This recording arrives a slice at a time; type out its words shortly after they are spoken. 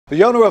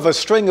The owner of a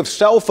string of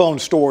cell phone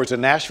stores in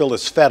Nashville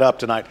is fed up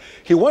tonight.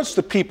 He wants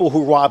the people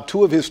who robbed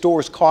two of his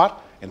stores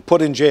caught and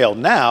put in jail.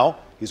 Now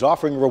he's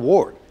offering a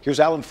reward.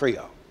 Here's Alan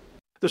Frio.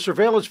 The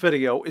surveillance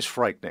video is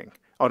frightening.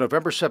 On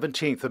November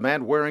 17th, a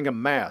man wearing a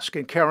mask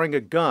and carrying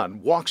a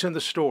gun walks in the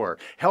store,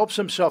 helps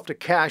himself to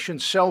cash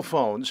and cell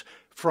phones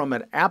from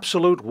an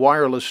Absolute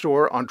Wireless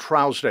store on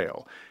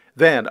Trousdale.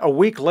 Then, a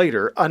week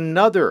later,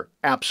 another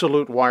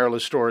Absolute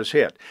Wireless store is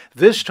hit.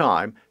 This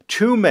time,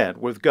 two men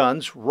with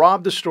guns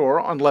robbed the store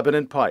on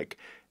Lebanon Pike.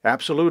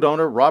 Absolute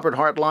owner Robert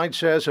Hartline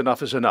says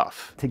enough is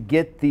enough. To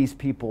get these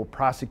people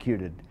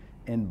prosecuted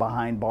and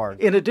behind bars.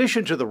 In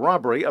addition to the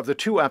robbery of the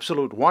two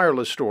Absolute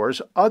Wireless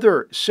stores,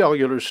 other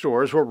cellular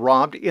stores were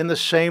robbed in the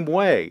same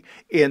way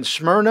in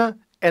Smyrna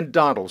and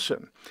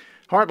Donaldson.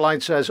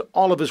 Hartline says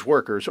all of his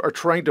workers are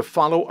trained to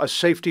follow a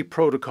safety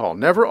protocol.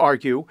 Never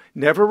argue,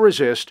 never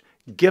resist,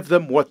 give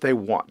them what they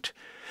want.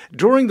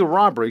 During the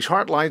robberies,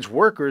 Hartline's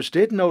workers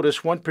did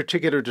notice one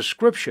particular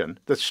description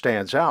that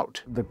stands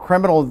out. The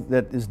criminal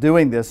that is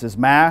doing this is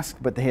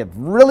masked, but they have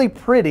really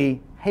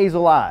pretty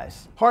hazel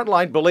eyes.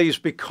 Hartline believes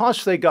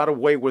because they got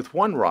away with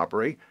one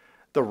robbery,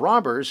 the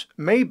robbers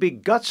may be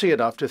gutsy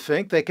enough to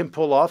think they can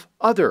pull off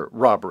other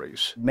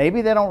robberies.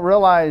 Maybe they don't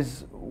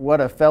realize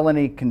what a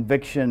felony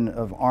conviction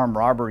of armed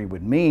robbery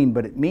would mean,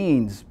 but it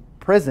means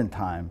prison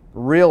time,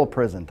 real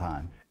prison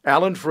time.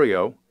 Alan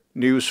Frio,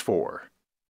 News 4.